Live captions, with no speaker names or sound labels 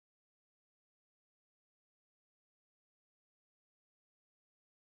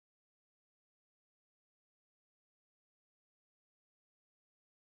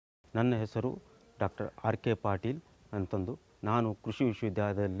ನನ್ನ ಹೆಸರು doctor RK. Patil ಅಂತಂದು. ನಾನು ಕೃಷಿ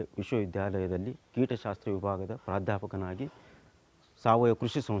ವಿಶ್ವವಿದ್ಯಾಲಯದಲ್ಲಿ ಕೀಟಶಾಸ್ತ್ರ ವಿಭಾಗದ ಪ್ರಾಧ್ಯಾಪಕನಾಗಿ ಸಾವಯವ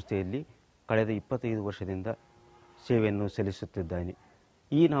ಕೃಷಿ ಸಂಸ್ಥೆಯಲ್ಲಿ ಕಳೆದ 25 ವರ್ಷದಿಂದ ಸೇವೆಯನ್ನು ಸಲ್ಲಿಸುತ್ತಿದ್ದೇನೆ.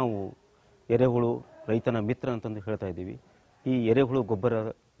 ನಾವು ಎರೆಹುಳು ರೈತನ ಮಿತ್ರ ಅಂತಂದು ಹೇಳ್ತಾ ಇದ್ದೀವಿ. ಈ ಎರೆಹುಳು ಗೊಬ್ಬರ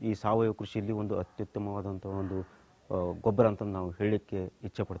ಈ ಸಾವಯವ ಕೃಷಿಯಲ್ಲಿ ಒಂದು ಅತ್ಯುತ್ತಮವಾದಂಥ ಒಂದು ಗೊಬ್ಬರ ಅಂತಂದು ನಾವು ಹೇಳಲಿಕ್ಕೆ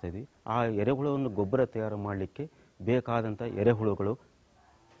ಇಚ್ಛೆ ಪಡ್ತಾ ಇದ್ದೀವಿ. ಆ ಎರೆಹುಳುವನ್ನು ಗೊಬ್ಬರ ತಯಾರು ಮಾಡಲಿಕ್ಕೆ ಬೇಕಾದಂಥ ಎರೆಹುಳುಗಳು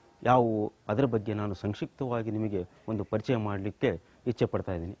ಯಾವುವು ಅದರ ಬಗ್ಗೆ ನಾನು ಸಂಕ್ಷಿಪ್ತವಾಗಿ ನಿಮಗೆ ಒಂದು ಪರಿಚಯ ಮಾಡಲಿಕ್ಕೆ ಇಚ್ಛೆ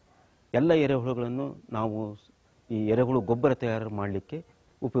ಪಡ್ತಾ ಇದ್ದೀನಿ. ಎಲ್ಲ ಎರೆಹುಳುಗಳನ್ನು ನಾವು ಈ ಎರೆಹುಳು ಗೊಬ್ಬರ ತಯಾರು ಮಾಡಲಿಕ್ಕೆ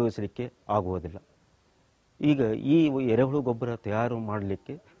ಉಪಯೋಗಿಸಲಿಕ್ಕೆ ಆಗುವುದಿಲ್ಲ. ಈಗ ಈ ಎರೆಹುಳು ಗೊಬ್ಬರ ತಯಾರು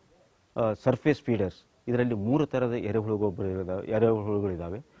ಮಾಡಲಿಕ್ಕೆ ಸರ್ಫೇಸ್ ಫೀಡರ್ಸ್, ಇದರಲ್ಲಿ 3 ಥರದ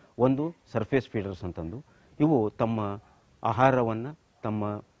ಎರೆಹುಳುಗಳಿದ್ದಾವೆ. ಒಂದು ಸರ್ಫೇಸ್ ಫೀಡರ್ಸ್ ಅಂತಂದು, ಇವು ತಮ್ಮ ಆಹಾರವನ್ನು ತಮ್ಮ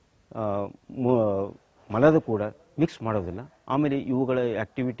ಮಲದ ಕೂಡ ಮಿಕ್ಸ್ ಮಾಡೋದಿಲ್ಲ. ಆಮೇಲೆ ಇವುಗಳ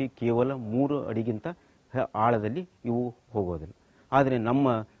ಆ್ಯಕ್ಟಿವಿಟಿ ಕೇವಲ 3 ಅಡಿಗಿಂತ ಆಳದಲ್ಲಿ ಇವು ಹೋಗೋದಿಲ್ಲ. ಆದರೆ ನಮ್ಮ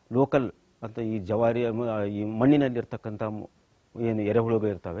ಲೋಕಲ್ ಅಂತ ಈ ಜವಾರಿ ಈ ಮಣ್ಣಿನಲ್ಲಿರ್ತಕ್ಕಂಥ ಏನು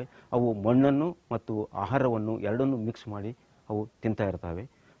ಎರೆಹುಳುಗಳಿರ್ತವೆ, ಅವು ಮಣ್ಣನ್ನು ಮತ್ತು ಆಹಾರವನ್ನು ಎರಡನ್ನೂ ಮಿಕ್ಸ್ ಮಾಡಿ ಅವು ತಿಂತಾ ಇರ್ತವೆ.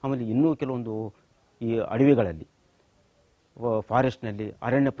 ಆಮೇಲೆ ಇನ್ನೂ ಕೆಲವೊಂದು ಈ ಅಡವಿಗಳಲ್ಲಿ, ಫಾರೆಸ್ಟ್ನಲ್ಲಿ,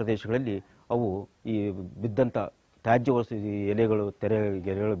 ಅರಣ್ಯ ಪ್ರದೇಶಗಳಲ್ಲಿ ಅವು ಈ ಬಿದ್ದಂಥ ತ್ಯಾಜ್ಯ ವಸ್ತು, ಎಲೆಗಳು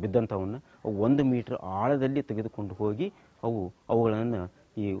ಎಲೆಗಳು ಬಿದ್ದಂಥವನ್ನು ಅವು 1 ಮೀಟರ್ ಆಳದಲ್ಲಿ ತೆಗೆದುಕೊಂಡು ಹೋಗಿ ಅವುಗಳನ್ನು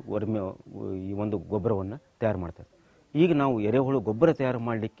ಈ ಒಂದು ಗೊಬ್ಬರವನ್ನು ತಯಾರು ಮಾಡ್ತಾರೆ. ಈಗ ನಾವು ಎರೆಹುಳು ಗೊಬ್ಬರ ತಯಾರು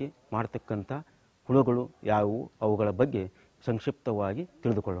ಮಾಡಲಿಕ್ಕೆ ಮಾಡ್ತಕ್ಕಂಥ ಹುಳುಗಳು ಯಾವುವು, ಅವುಗಳ ಬಗ್ಗೆ ಸಂಕ್ಷಿಪ್ತವಾಗಿ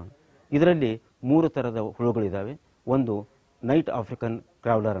ತಿಳಿದುಕೊಳ್ಳೋಣ. ಇದರಲ್ಲಿ 3 ಥರದ ಹುಳುಗಳಿದ್ದಾವೆ. ಒಂದು ನೈಟ್ ಆಫ್ರಿಕನ್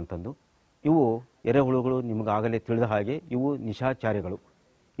ಕ್ರಾವ್ಲರ್ ಅಂತಂದು. ಇವು ಎರೆಹುಳುಗಳು ನಿಮಗಾಗಲೇ ತಿಳಿದ ಹಾಗೆ ಇವು ನಿಶಾಚಾರಿಗಳು.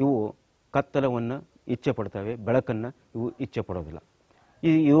 ಇವು ಕತ್ತಲವನ್ನು ಇಚ್ಛೆ ಪಡ್ತವೆ, ಬೆಳಕನ್ನು ಇವು ಇಚ್ಛೆ ಪಡೋದಿಲ್ಲ.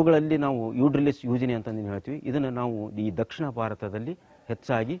 ಇವುಗಳಲ್ಲಿ ನಾವು ಯೂಡ್ರಿಲಿಸ್ ಯೂಜಿನಿ ಅಂತಂದು ಹೇಳ್ತೀವಿ. ಇದನ್ನು ನಾವು ಈ ದಕ್ಷಿಣ ಭಾರತದಲ್ಲಿ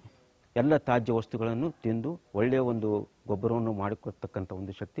ಹೆಚ್ಚಾಗಿ ಎಲ್ಲ ತ್ಯಾಜ್ಯ ವಸ್ತುಗಳನ್ನು ತಿಂದು ಒಳ್ಳೆಯ ಒಂದು ಗೊಬ್ಬರವನ್ನು ಮಾಡಿಕೊಡ್ತಕ್ಕಂಥ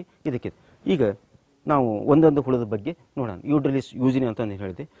ಒಂದು ಶಕ್ತಿ ಇದಕ್ಕಿದೆ. ಈಗ ನಾವು ಒಂದೊಂದು ಹುಳದ ಬಗ್ಗೆ ನೋಡೋಣ. ಯೂಡ್ರಿಲಿಸ್ ಯೂಜಿನಿ ಅಂತಂದು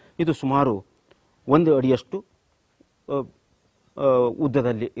ಹೇಳಿದೆ. ಇದು ಸುಮಾರು 1 ಅಡಿಯಷ್ಟು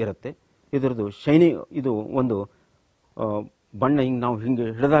ಉದ್ದದಲ್ಲಿ ಇರುತ್ತೆ. ಇದರದ್ದು ಇದು ಒಂದು ಬಣ್ಣ ನಾವು ಹಿಂಗೆ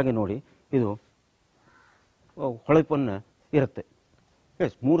ಹಿಡಿದಾಗೆ ನೋಡಿ ಇದು ಹೊಳಪನ್ನು ಇರುತ್ತೆ.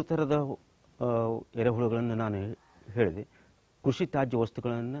 3 ಥರದ ಎರೆಹುಳುಗಳನ್ನು ನಾನು ಹೇಳಿದೆ. ಕೃಷಿ ತ್ಯಾಜ್ಯ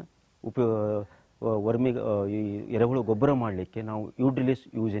ವಸ್ತುಗಳನ್ನು ಈ ಎರೆಹುಳು ಗೊಬ್ಬರ ಮಾಡಲಿಕ್ಕೆ ನಾವು ಯೂಡ್ರಿಲಿಸ್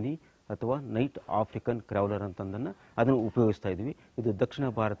ಯೂಜಿನಿ ಅಥವಾ ನೈಟ್ ಆಫ್ರಿಕನ್ ಕ್ರಾವ್ಲರ್ ಅಂತಂದನ್ನು ಅದನ್ನು ಉಪಯೋಗಿಸ್ತಾ ಇದ್ವಿ. ಇದು ದಕ್ಷಿಣ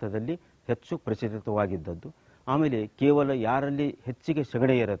ಭಾರತದಲ್ಲಿ ಹೆಚ್ಚು ಪ್ರಚಲಿತವಾಗಿದ್ದದ್ದು. ಆಮೇಲೆ ಕೇವಲ ಯಾರಲ್ಲಿ ಹೆಚ್ಚಿಗೆ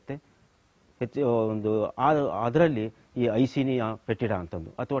ಸೆಗಡೆ ಇರುತ್ತೆ, ಅದರಲ್ಲಿ ಈ ಐಸಿನಿಯಾ ಫೆಟಿಡಾ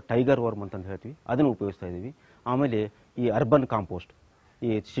ಅಂತಂದು ಅಥವಾ ಟೈಗರ್ ವರ್ಮ್ ಅಂತಂದು ಹೇಳ್ತೀವಿ, ಅದನ್ನು ಉಪಯೋಗಿಸ್ತಾ ಇದ್ದೀವಿ. ಆಮೇಲೆ ಈ ಅರ್ಬನ್ ಕಾಂಪೋಸ್ಟ್,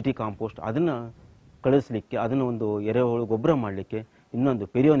 ಈ ಸಿಟಿ ಕಾಂಪೋಸ್ಟ್, ಅದನ್ನು ಕಳಿಸ್ಲಿಕ್ಕೆ, ಅದನ್ನು ಒಂದು ಎರೆಹುಳು ಗೊಬ್ಬರ ಮಾಡಲಿಕ್ಕೆ ಇನ್ನೊಂದು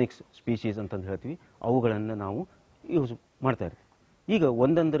ಪೆರಿಯೋನಿಕ್ಸ್ ಸ್ಪೀಶೀಸ್ ಅಂತಂದು ಹೇಳ್ತೀವಿ, ಅವುಗಳನ್ನು ನಾವು ಯೂಸ್ ಮಾಡ್ತಾ ಇರ್ತೀವಿ. ಈಗ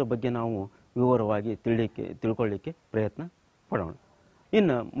ಒಂದೊಂದರ ಬಗ್ಗೆ ನಾವು ವಿವರವಾಗಿ ತಿಳ್ಕೊಳ್ಳಿಕ್ಕೆ ಪ್ರಯತ್ನ ಪಡೋಣ.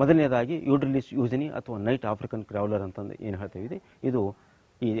 ಇನ್ನು ಮೊದಲನೇದಾಗಿ ಯೂಡ್ರಿಲಿಸ್ ಯೂಜಿನಿ ಅಥವಾ ನೈಟ್ ಆಫ್ರಿಕನ್ ಕ್ರಾವ್ಲರ್ ಅಂತಂದು ಏನು ಹೇಳ್ತೀವಿ, ಇದು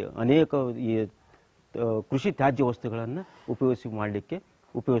ಈ ಅನೇಕ ಈ ಕೃಷಿ ತ್ಯಾಜ್ಯ ವಸ್ತುಗಳನ್ನು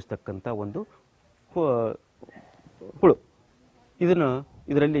ಉಪಯೋಗಿಸ್ತಕ್ಕಂಥ ಒಂದು ಹುಳು.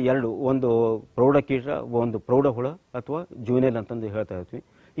 ಇದರಲ್ಲಿ 2, ಒಂದು ಪ್ರೌಢಕೀಟ, ಒಂದು ಪ್ರೌಢ ಹುಳ ಅಥವಾ ಜೂನಿಯಲ್ ಅಂತಂದು ಹೇಳ್ತಾ ಇರ್ತೀವಿ.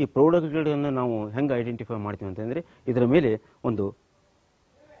 ಈ ಪ್ರೌಢಕೀಟವನ್ನು ನಾವು ಹೆಂಗೆ ಐಡೆಂಟಿಫೈ ಮಾಡ್ತೀವಿ ಅಂತಂದರೆ, ಇದರ ಮೇಲೆ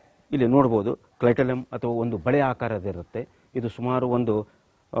ಇಲ್ಲಿ ನೋಡ್ಬೋದು ಕ್ಲೈಟಲಮ್ ಅಥವಾ ಒಂದು ಬಳೆ ಆಕಾರದಿರುತ್ತೆ. ಇದು ಸುಮಾರು ಒಂದು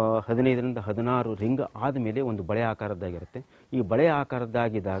 15ರಿಂದ 16 ರಿಂಗ್ ಆದಮೇಲೆ ಒಂದು ಬಳೆ ಆಕಾರದ್ದಾಗಿರುತ್ತೆ. ಈ ಬಳೆ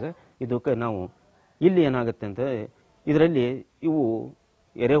ಆಕಾರದ್ದಾಗಿದ್ದಾಗ ಇದಕ್ಕೆ ನಾವು ಇಲ್ಲಿ ಏನಾಗುತ್ತೆ ಅಂತ, ಇದರಲ್ಲಿ ಇವು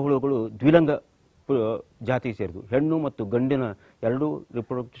ಎರೆಹುಳುಗಳು ದ್ವಿಲಿಂಗ ಜಾತಿಗೆ ಸೇರಿದ್ವು. ಹೆಣ್ಣು ಮತ್ತು ಗಂಡಿನ 2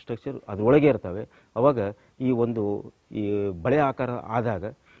 ರಿಪ್ರೊಡಕ್ಟಿವ್ ಸ್ಟ್ರಕ್ಚರ್ ಅದರೊಳಗೆ ಇರ್ತವೆ. ಅವಾಗ ಈ ಬಳೆ ಆಕಾರ ಆದಾಗ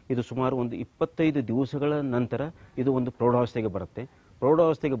ಇದು ಸುಮಾರು ಒಂದು 25 ದಿವಸಗಳ ನಂತರ ಇದು ಒಂದು ಪ್ರೌಢಾವಸ್ಥೆಗೆ ಬರುತ್ತೆ.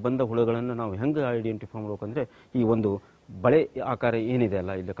 ಪ್ರೌಢಾವಸ್ಥೆಗೆ ಬಂದ ಹುಳುಗಳನ್ನು ನಾವು ಹೆಂಗೆ ಐಡೆಂಟಿಫೈ ಮಾಡ್ಬೇಕಂದ್ರೆ, ಈ ಒಂದು ಬಳೆ ಆಕಾರ ಏನಿದೆ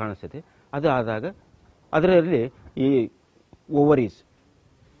ಅಲ್ಲ ಇಲ್ಲಿ ಕಾಣಿಸ್ತೈತೆ, ಅದು ಆದಾಗ ಅದರಲ್ಲಿ ಈ ಓವರೀಸ್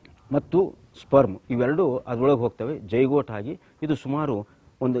ಮತ್ತು ಸ್ಪರ್ಮ್ ಇವೆರಡೂ ಅದರೊಳಗೆ ಹೋಗ್ತವೆ, ಜೈಗೋಟ್ ಆಗಿ. ಇದು ಸುಮಾರು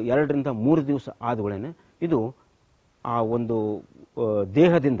ಒಂದು 2ರಿಂದ 3 ದಿವಸ ಆದಗಳೇನೆ ಇದು ಆ ಒಂದು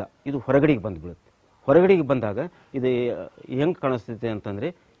ದೇಹದಿಂದ ಇದು ಹೊರಗಡೆಗೆ ಬಂದುಬಿಡುತ್ತೆ. ಹೊರಗಡೆಗೆ ಬಂದಾಗ ಇದು ಹೆಂಗೆ ಕಾಣಿಸ್ತೈತೆ ಅಂತಂದರೆ,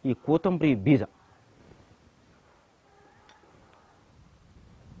 ಈ ಕೊತ್ತಂಬರಿ ಬೀಜ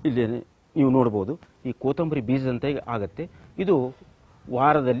ಇಲ್ಲಿ ನೀವು ನೋಡ್ಬೋದು, ಈ ಕೊತ್ತಂಬರಿ ಬೀಜದಂತೆ ಆಗತ್ತೆ. ಇದು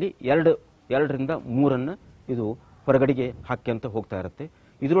ವಾರದಲ್ಲಿ 2ರಿಂದ 3 ಇದು ಹೊರಗಡೆಗೆ ಹಾಕ್ಯಂತ ಹೋಗ್ತಾ ಇರುತ್ತೆ.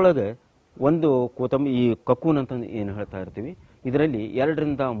 ಇದರೊಳಗೆ ಒಂದು ಈ ಕಕೂನ್ ಅಂತ ಏನು ಹೇಳ್ತಾ ಇರ್ತೀವಿ, ಇದರಲ್ಲಿ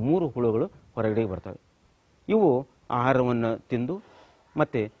 2ರಿಂದ 3 ಹುಳುಗಳು ಹೊರಗಡೆಗೆ ಬರ್ತವೆ. ಇವು ಆಹಾರವನ್ನು ತಿಂದು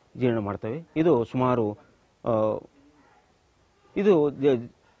ಮತ್ತೆ ಜೀರ್ಣ ಮಾಡ್ತವೆ. ಇದು ಸುಮಾರು ಇದು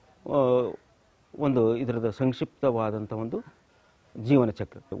ಒಂದು ಇದರದ ಸಂಕ್ಷಿಪ್ತವಾದಂಥ ಒಂದು ಜೀವನ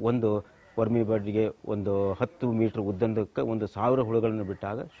ಚಕ್ರ. ಒಂದು ವರ್ಮಿ ಬೆಡ್ಗೆ ಒಂದು 10 ಮೀಟರ್ ಉದ್ದಕ್ಕೆ 1000 ಹುಳುಗಳನ್ನು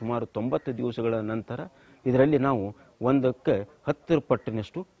ಬಿಟ್ಟಾಗ ಸುಮಾರು 90 ದಿವಸಗಳ ನಂತರ ಇದರಲ್ಲಿ ನಾವು ಒಂದಕ್ಕೆ 10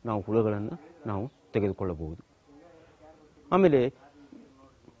 ಪಟ್ಟಿನಷ್ಟು ನಾವು ಹುಳುಗಳನ್ನು ನಾವು ತೆಗೆದುಕೊಳ್ಳಬಹುದು. ಆಮೇಲೆ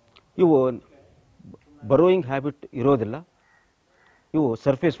ಇವು ಬರೋಯಿಂಗ್ ಹ್ಯಾಬಿಟ್ ಇರೋದಿಲ್ಲ, ಇವು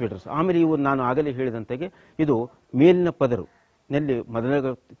ಸರ್ಫೇಸ್ ಫೀಡರ್ಸ್. ಆಮೇಲೆ ಇವು ನಾನು ಆಗಲೇ ಹೇಳಿದಂತೆಗೆ ಇದು ಮೇಲಿನ ಪದರು ನಲ್ಲಿ ಮೊದಲ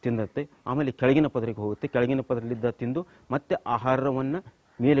ತಿನ್ನುತ್ತೆ, ಆಮೇಲೆ ಕೆಳಗಿನ ಪದರಿಗೆ ಹೋಗುತ್ತೆ, ಕೆಳಗಿನ ಪದರಲ್ಲಿದ್ದ ತಿಂದು ಮತ್ತೆ ಆಹಾರವನ್ನು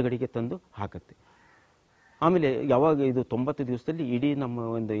ಮೇಲುಗಡೆಗೆ ತಂದು ಹಾಕುತ್ತೆ. ಆಮೇಲೆ ಯಾವಾಗ ಇದು 90 ದಿವಸದಲ್ಲಿ ಇಡೀ ನಮ್ಮ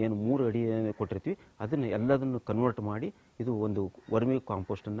ಒಂದು ಏನು 3 ಅಡಿ ಕೊಟ್ಟಿರ್ತೀವಿ ಅದನ್ನು ಎಲ್ಲದನ್ನು ಕನ್ವರ್ಟ್ ಮಾಡಿ ಇದು ಒಂದು ವರ್ಮಿ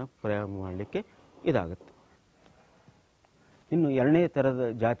ಕಾಂಪೋಸ್ಟನ್ನು ಪ್ರಯೋಗ ಮಾಡಲಿಕ್ಕೆ ಇದಾಗುತ್ತೆ. ಇನ್ನು ಎರಡನೇ ಥರದ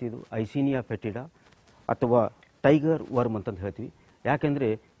ಜಾತಿ ಇದು ಐಸೀನಿಯಾ ಫೆಟಿಡಾ ಅಥವಾ ಟೈಗರ್ ವರ್ಮ್ ಅಂತಂದು ಹೇಳ್ತೀವಿ. ಯಾಕೆಂದರೆ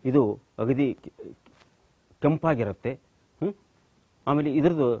ಇದು ಅಗದಿ ಕೆಂಪಾಗಿರುತ್ತೆ, ಆಮೇಲೆ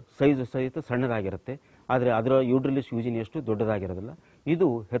ಇದರದ್ದು ಸೈಜು ಸಹಿತ ಸಣ್ಣದಾಗಿರುತ್ತೆ, ಆದರೆ ಅದರ ಯೂಡ್ರಿಲಿಸ್ ಯೂಜಿನಿಯಷ್ಟು ದೊಡ್ಡದಾಗಿರೋದಿಲ್ಲ. ಇದು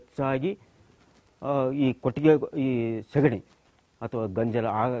ಹೆಚ್ಚಾಗಿ ಈ ಕೊಟ್ಟಿಗೆ ಈ ಸಗಣಿ ಅಥವಾ ಗಂಜಲ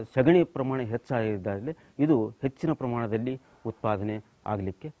ಸಗಣಿ ಪ್ರಮಾಣ ಹೆಚ್ಚಾಗಿದ್ದಾಗಲೇ ಇದು ಹೆಚ್ಚಿನ ಪ್ರಮಾಣದಲ್ಲಿ ಉತ್ಪಾದನೆ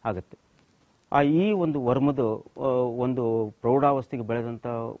ಆಗಲಿಕ್ಕೆ ಆಗುತ್ತೆ. ಈ ಒಂದು ವರ್ಮದ ಒಂದು ಪ್ರೌಢಾವಸ್ಥೆಗೆ ಬೆಳೆದಂಥ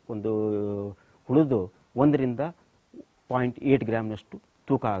ಒಂದು ಹುಳುದು 1.8 ಗ್ರಾಮ್ನಷ್ಟು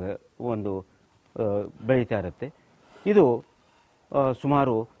ತೂಕ ಒಂದು ಬೆಳೀತಾ ಇರುತ್ತೆ. ಇದು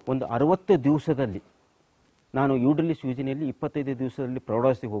ಸುಮಾರು ಒಂದು 60 ದಿವಸದಲ್ಲಿ, ನಾನು ಯೂಡ್ರಿಲಿಸ್ ಯೂಜಿನಿಯಲ್ಲಿ 25 ದಿವಸದಲ್ಲಿ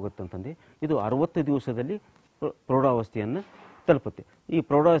ಪ್ರೌಢಾವಸ್ಥೆಗೆ ಹೋಗುತ್ತೆ ಅಂತಂದು, ಇದು 60 ದಿವಸದಲ್ಲಿ ಪ್ರೌಢಾವಸ್ಥೆಯನ್ನು ತಲುಪುತ್ತೆ. ಈ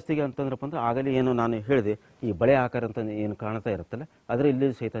ಪ್ರೌಢಾವಸ್ಥೆಗೆ ಅಂತಂದ್ರಪ್ಪ ಅಂದ್ರೆ ಆಗಲೇ ಏನು ನಾನು ಹೇಳಿದೆ, ಈ ಬಳೆ ಆಕಾರ ಅಂತ ಏನು ಕಾಣ್ತಾ ಇರುತ್ತಲ್ಲ ಅದರಲ್ಲಿ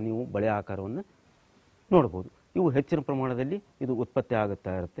ಸಹಿತ ನೀವು ಬಳೆ ಆಕಾರವನ್ನು ನೋಡ್ಬೋದು. ಇವು ಹೆಚ್ಚಿನ ಪ್ರಮಾಣದಲ್ಲಿ ಇದು ಉತ್ಪತ್ತಿ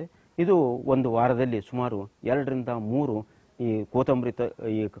ಆಗುತ್ತಾ ಇರುತ್ತೆ. ಇದು ಒಂದು ವಾರದಲ್ಲಿ ಸುಮಾರು 2 ರಿಂದ 3 ಈ ಕೋತಂಬರಿ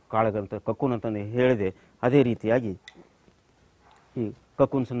ಈ ಕಾಳುಗಳಂತ ಕಕ್ಕೂನ್ ಅಂತಂದು ಹೇಳಿದೆ, ಅದೇ ರೀತಿಯಾಗಿ ಈ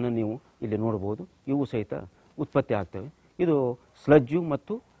ಕಕ್ಕೂನ್ಸನ್ನು ನೀವು ಇಲ್ಲಿ ನೋಡ್ಬೋದು, ಇವು ಸಹಿತ ಉತ್ಪತ್ತಿ ಆಗ್ತವೆ. ಇದು ಸ್ಲಜ್ಜು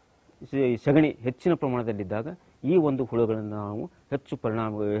ಮತ್ತು ಸಗಣಿ ಹೆಚ್ಚಿನ ಪ್ರಮಾಣದಲ್ಲಿದ್ದಾಗ ಈ ಒಂದು ಹುಳುಗಳನ್ನು ನಾವು ಹೆಚ್ಚು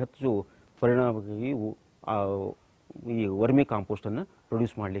ಪರಿಣಾಮವಾಗಿ ಇವು ಈ ವರ್ಮಿ ಕಾಂಪೋಸ್ಟನ್ನು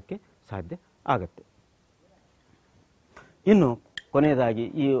ಪ್ರೊಡ್ಯೂಸ್ ಮಾಡಲಿಕ್ಕೆ ಸಾಧ್ಯ ಆಗುತ್ತೆ. ಇನ್ನು ಕೊನೆಯದಾಗಿ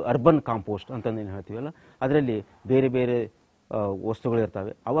ಈ ಅರ್ಬನ್ ಕಾಂಪೋಸ್ಟ್ ಅಂತಂದು ಏನು ಹೇಳ್ತೀವಲ್ಲ, ಅದರಲ್ಲಿ ಬೇರೆ ಬೇರೆ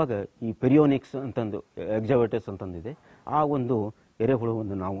ವಸ್ತುಗಳಿರ್ತವೆ. ಆವಾಗ ಈ ಪೆರಿಯೋನಿಕ್ಸ್ ಅಂತಂದು ಎಕ್ಸಾವೇಟರ್ಸ್ ಅಂತಂದಿದೆ, ಆ ಒಂದು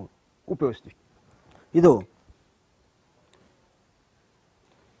ಎರೆಹುಳುವನ್ನು ನಾವು ಉಪಯೋಗಿಸ್ತೀವಿ.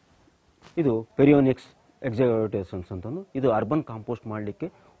 ಇದು ಪೆರಿಯೋನಿಕ್ಸ್ ಎಕ್ಸಾವೇಟರ್ಸ್ ಅಂತಂದು ಇದು ಅರ್ಬನ್ ಕಾಂಪೋಸ್ಟ್ ಮಾಡಲಿಕ್ಕೆ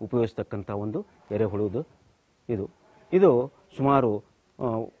ಉಪಯೋಗಿಸ್ತಕ್ಕಂಥ ಒಂದು ಎರೆಹುಳುದು. ಇದು ಸುಮಾರು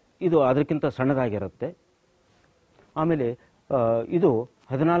ಇದು ಅದಕ್ಕಿಂತ ಸಣ್ಣದಾಗಿರುತ್ತೆ. ಆಮೇಲೆ ಇದು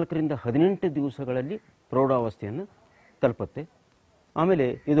 14 ರಿಂದ 18 ದಿವಸಗಳಲ್ಲಿ ಪ್ರೌಢಾವಸ್ಥೆಯನ್ನು ತಲುಪುತ್ತೆ. ಆಮೇಲೆ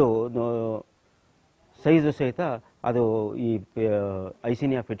ಇದು ಸೈಜು ಸಹಿತ ಅದು ಈ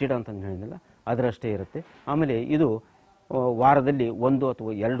ಐಸೀನಿಯಾ ಫೆಟಿಡಾ ಅಂತ ಹೇಳಿದ್ನಲ್ಲ ಅದರಷ್ಟೇ ಇರುತ್ತೆ. ಆಮೇಲೆ ಇದು ವಾರದಲ್ಲಿ 1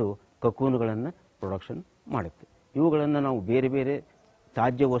 ಅಥವಾ 2 ಕಕೂನುಗಳನ್ನು ಪ್ರೊಡಕ್ಷನ್ ಮಾಡುತ್ತೆ. ಇವುಗಳನ್ನು ನಾವು ಬೇರೆ ಬೇರೆ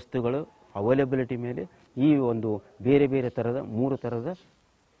ತ್ಯಾಜ್ಯ ವಸ್ತುಗಳು ಅವೈಲಬಿಲಿಟಿ ಮೇಲೆ ಈ ಒಂದು ಬೇರೆ ಬೇರೆ ಥರದ 3 ಥರದ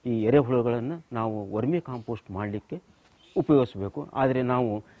ಈ ಎರೆಹುಳುಗಳನ್ನು ನಾವು ವರ್ಮಿ ಕಾಂಪೋಸ್ಟ್ ಮಾಡಲಿಕ್ಕೆ ಉಪಯೋಗಿಸಬೇಕು. ಆದರೆ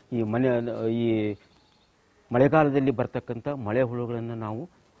ನಾವು ಈ ಮಳೆಗಾಲದಲ್ಲಿ ಬರ್ತಕ್ಕಂಥ ಮಳೆ ಹುಳುಗಳನ್ನು ನಾವು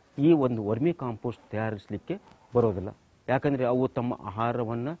ಈ ಒಂದು ವರ್ಮಿ ಕಾಂಪೋಸ್ಟ್ ತಯಾರಿಸಲಿಕ್ಕೆ ಬರೋದಿಲ್ಲ. ಯಾಕಂದರೆ ಅವು ತಮ್ಮ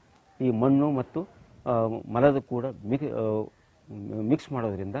ಆಹಾರವನ್ನು ಈ ಮಣ್ಣು ಮತ್ತು ಮಲದ ಕೂಡ ಮಿಕ್ಸ್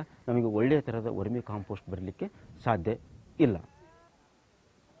ಮಾಡೋದ್ರಿಂದ ನಮಗೆ ಒಳ್ಳೆಯ ಥರದ ವರ್ಮಿ ಕಾಂಪೋಸ್ಟ್ ಬರಲಿಕ್ಕೆ ಸಾಧ್ಯ ಇಲ್ಲ.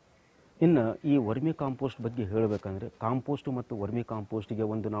 ಇನ್ನು ಈ ವರ್ಮಿ ಕಾಂಪೋಸ್ಟ್ ಬಗ್ಗೆ ಹೇಳಬೇಕಂದ್ರೆ ಕಾಂಪೋಸ್ಟು ಮತ್ತು ವರ್ಮಿ ಕಾಂಪೋಸ್ಟಿಗೆ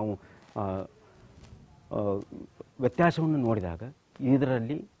ಒಂದು ನಾವು ವ್ಯತ್ಯಾಸವನ್ನು ನೋಡಿದಾಗ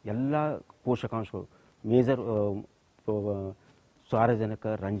ಇದರಲ್ಲಿ ಎಲ್ಲ ಪೋಷಕಾಂಶಗಳು ಮೇಜರ್ ಸಾರಜನಕ,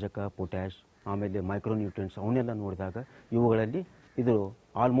 ರಂಜಕ, ಪೊಟ್ಯಾಷ್, ಆಮೇಲೆ ಮೈಕ್ರೋನ್ಯೂಟ್ರಿಯೆಂಟ್ಸ್ ಅವನ್ನೆಲ್ಲ ನೋಡಿದಾಗ ಇವುಗಳಲ್ಲಿ ಇದು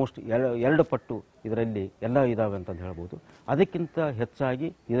ಆಲ್ಮೋಸ್ಟ್ 2 ಪಟ್ಟು ಇದರಲ್ಲಿ ಎಲ್ಲ ಇದ್ದಾವೆ ಅಂತಂದು ಹೇಳ್ಬೋದು. ಅದಕ್ಕಿಂತ ಹೆಚ್ಚಾಗಿ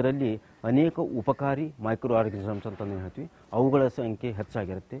ಇದರಲ್ಲಿ ಅನೇಕ ಉಪಕಾರಿ ಮೈಕ್ರೋ ಆರ್ಗನಿಸಮ್ಸ್ ಅಂತಂದು ಹೇಳ್ತೀವಿ, ಅವುಗಳ ಸಂಖ್ಯೆ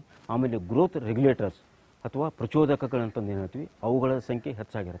ಹೆಚ್ಚಾಗಿರುತ್ತೆ. ಆಮೇಲೆ ಗ್ರೋತ್ ರೆಗ್ಯುಲೇಟರ್ಸ್ ಅಥವಾ ಪ್ರಚೋದಕಗಳಂತಂದು ಏನು ಹೇಳ್ತೀವಿ ಅವುಗಳ ಸಂಖ್ಯೆ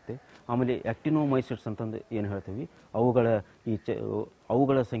ಹೆಚ್ಚಾಗಿರುತ್ತೆ. ಆಮೇಲೆ ಆಕ್ಟಿನೋಮೈಸಿಡ್ಸ್ ಅಂತಂದು ಏನು ಹೇಳ್ತೀವಿ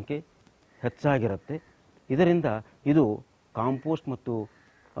ಅವುಗಳ ಸಂಖ್ಯೆ ಹೆಚ್ಚಾಗಿರುತ್ತೆ. ಇದರಿಂದ ಇದು ಕಾಂಪೋಸ್ಟ್ ಮತ್ತು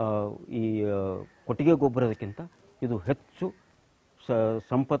ಈ ಕೊಟ್ಟಿಗೆ ಗೊಬ್ಬರದಕ್ಕಿಂತ ಇದು ಹೆಚ್ಚು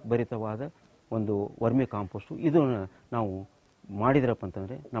ಸಂಪತ್ಭರಿತವಾದ ಒಂದು ವರ್ಮಿ ಕಾಂಪೋಸ್ಟು. ಇದನ್ನು ನಾವು ಮಾಡಿದ್ರಪ್ಪ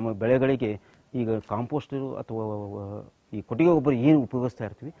ಅಂತಂದರೆ ನಮ್ಮ ಬೆಳೆಗಳಿಗೆ ಈಗ ಕಾಂಪೋಸ್ಟರು ಅಥವಾ ಈ ಕೊಟ್ಟಿಗೆ ಗೊಬ್ಬರ ಏನು ಉಪಯೋಗಿಸ್ತಾ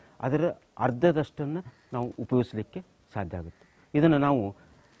ಇರ್ತೀವಿ ಅದರ ಅರ್ಧದಷ್ಟನ್ನು ನಾವು ಉಪಯೋಗಿಸಲಿಕ್ಕೆ ಸಾಧ್ಯ ಆಗುತ್ತೆ. ಇದನ್ನು ನಾವು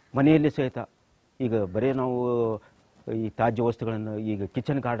ಮನೆಯಲ್ಲಿ ಸಹಿತ ಈಗ ಬರೀ ನಾವು ಈ ತ್ಯಾಜ್ಯ ವಸ್ತುಗಳನ್ನು ಈಗ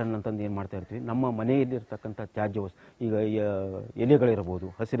ಕಿಚನ್ ಗಾರ್ಡನ್ ಅಂತಂದು ಏನು ಮಾಡ್ತಾ ಇರ್ತೀವಿ, ನಮ್ಮ ಮನೆಯಲ್ಲಿರ್ತಕ್ಕಂಥ ತ್ಯಾಜ್ಯ ವಸ್ತು ಈಗ ಎಲೆಗಳಿರ್ಬೋದು,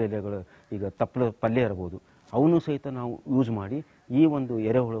 ಹಸಿರು ಎಲೆಗಳು, ಈಗ ತಪ್ಪಲ ಪಲ್ಯ ಇರ್ಬೋದು, ಅವನು ಸಹಿತ ನಾವು ಯೂಸ್ ಮಾಡಿ ಈ ಒಂದು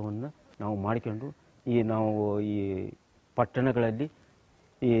ಎರೆಹುಳವನ್ನು ನಾವು ಮಾಡಿಕೊಂಡು ನಾವು ಈ ಪಟ್ಟಣಗಳಲ್ಲಿ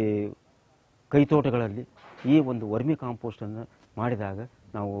ಈ ಕೈತೋಟಗಳಲ್ಲಿ ಈ ಒಂದು ವರ್ಮಿ ಕಾಂಪೋಸ್ಟನ್ನು ಮಾಡಿದಾಗ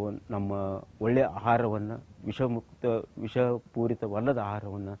ನಾವು ನಮ್ಮ ಒಳ್ಳೆಯ ಆಹಾರವನ್ನು ವಿಷಪೂರಿತವಲ್ಲದ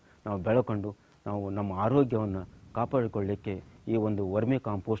ಆಹಾರವನ್ನು ನಾವು ಬೆಳಕೊಂಡು ನಾವು ನಮ್ಮ ಆರೋಗ್ಯವನ್ನು ಕಾಪಾಡಿಕೊಳ್ಳಲಿಕ್ಕೆ ಈ ಒಂದು ವರ್ಮಿ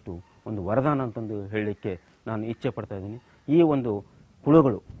ಕಾಂಪೋಸ್ಟು ಒಂದು ವರದಾನ ಅಂತಂದು ಹೇಳಲಿಕ್ಕೆ ನಾನು ಇಚ್ಛೆ ಪಡ್ತಾ ಇದ್ದೀನಿ. ಈ ಒಂದು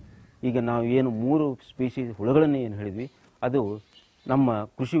ಹುಳುಗಳು ಈಗ ನಾವು ಏನು 3 ಸ್ಪೀಶೀಸ್ ಹುಳುಗಳನ್ನು ಏನು ಹೇಳಿದ್ವಿ ಅದು ನಮ್ಮ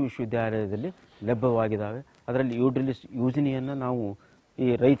ಕೃಷಿ ವಿಶ್ವವಿದ್ಯಾಲಯದಲ್ಲಿ ಲಭ್ಯವಾಗಿದ್ದಾವೆ. ಅದರಲ್ಲಿ ಯೂಡ್ರಿಲಿಸ್ ಯೂಜಿನಿಯನ್ನು ನಾವು ಈ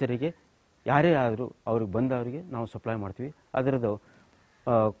ರೈತರಿಗೆ ಯಾರೇ ಆದರೂ ಅವ್ರಿಗೆ ಬಂದವರಿಗೆ ನಾವು ಸಪ್ಲೈ ಮಾಡ್ತೀವಿ. ಅದರದ್ದು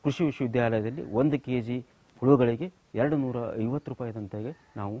ಕೃಷಿ ವಿಶ್ವವಿದ್ಯಾಲಯದಲ್ಲಿ 1 kg ಹುಳುಗಳಿಗೆ 250 ರೂಪಾಯಿದಂತೆಗೆ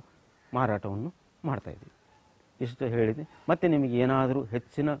ನಾವು ಮಾರಾಟವನ್ನು ಮಾಡ್ತಾಯಿದ್ದೀವಿ. ಇಷ್ಟು ಹೇಳಿದೆ. ಮತ್ತು ನಿಮಗೆ ಏನಾದರೂ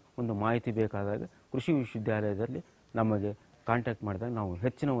ಹೆಚ್ಚಿನ ಒಂದು ಮಾಹಿತಿ ಬೇಕಾದಾಗ ಕೃಷಿ ವಿಶ್ವವಿದ್ಯಾಲಯದಲ್ಲಿ ನಮಗೆ ಕಾಂಟ್ಯಾಕ್ಟ್ ಮಾಡಿದಾಗ ನಾವು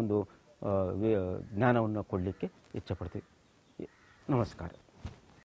ಹೆಚ್ಚಿನ ಒಂದು ಜ್ಞಾನವನ್ನು ಕೊಡಲಿಕ್ಕೆ ಇಚ್ಛೆಪಡ್ತೀವಿ. ನಮಸ್ಕಾರ.